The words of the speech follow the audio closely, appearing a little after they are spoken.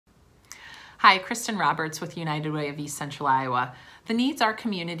Hi, Kristin Roberts with UWECI Central Iowa. The needs our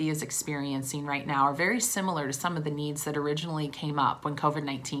community is experiencing right now are very similar to some of the needs that originally came up when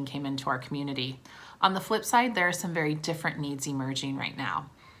COVID-19 came into our community. On the flip side, there are some very different needs emerging right now.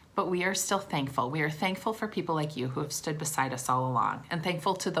 But we are still thankful. We are thankful for people like you who have stood beside us all along, and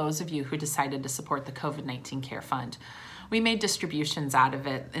thankful to those of you who decided to support the COVID-19 Care Fund. We made distributions out of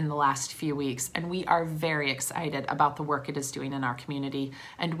it in the last few weeks, and we are very excited about the work it is doing in our community,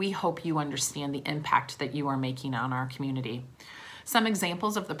 and we hope you understand the impact that you are making on our community. Some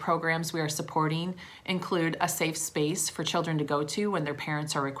examples of the programs we are supporting include a safe space for children to go to when their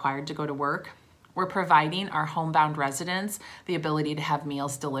parents are required to go to work. We're providing our homebound residents the ability to have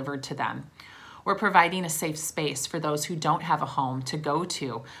meals delivered to them. We're providing a safe space for those who don't have a home to go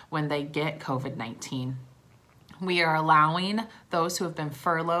to when they get COVID-19. We are allowing those who have been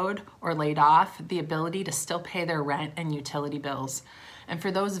furloughed or laid off the ability to still pay their rent and utility bills. And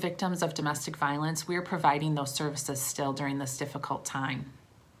for those victims of domestic violence, we are providing those services still during this difficult time.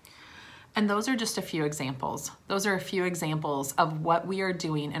 And those are just a few examples. Those are a few examples of what we are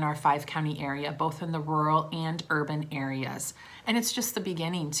doing in our 5-county area, both in the rural and urban areas. And it's just the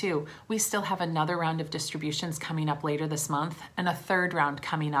beginning too. We still have another round of distributions coming up later this month and a third round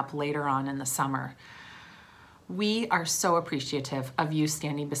coming up later on in the summer. We are so appreciative of you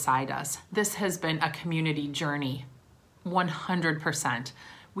standing beside us. This has been a community journey, 100%.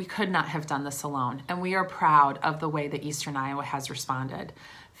 We could not have done this alone, and we are proud of the way that Eastern Iowa has responded.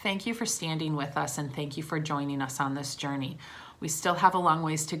 Thank you for standing with us, and thank you for joining us on this journey. We still have a long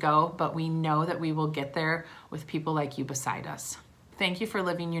ways to go, but we know that we will get there with people like you beside us. Thank you for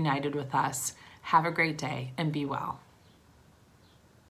living united with us. Have a great day, and be well.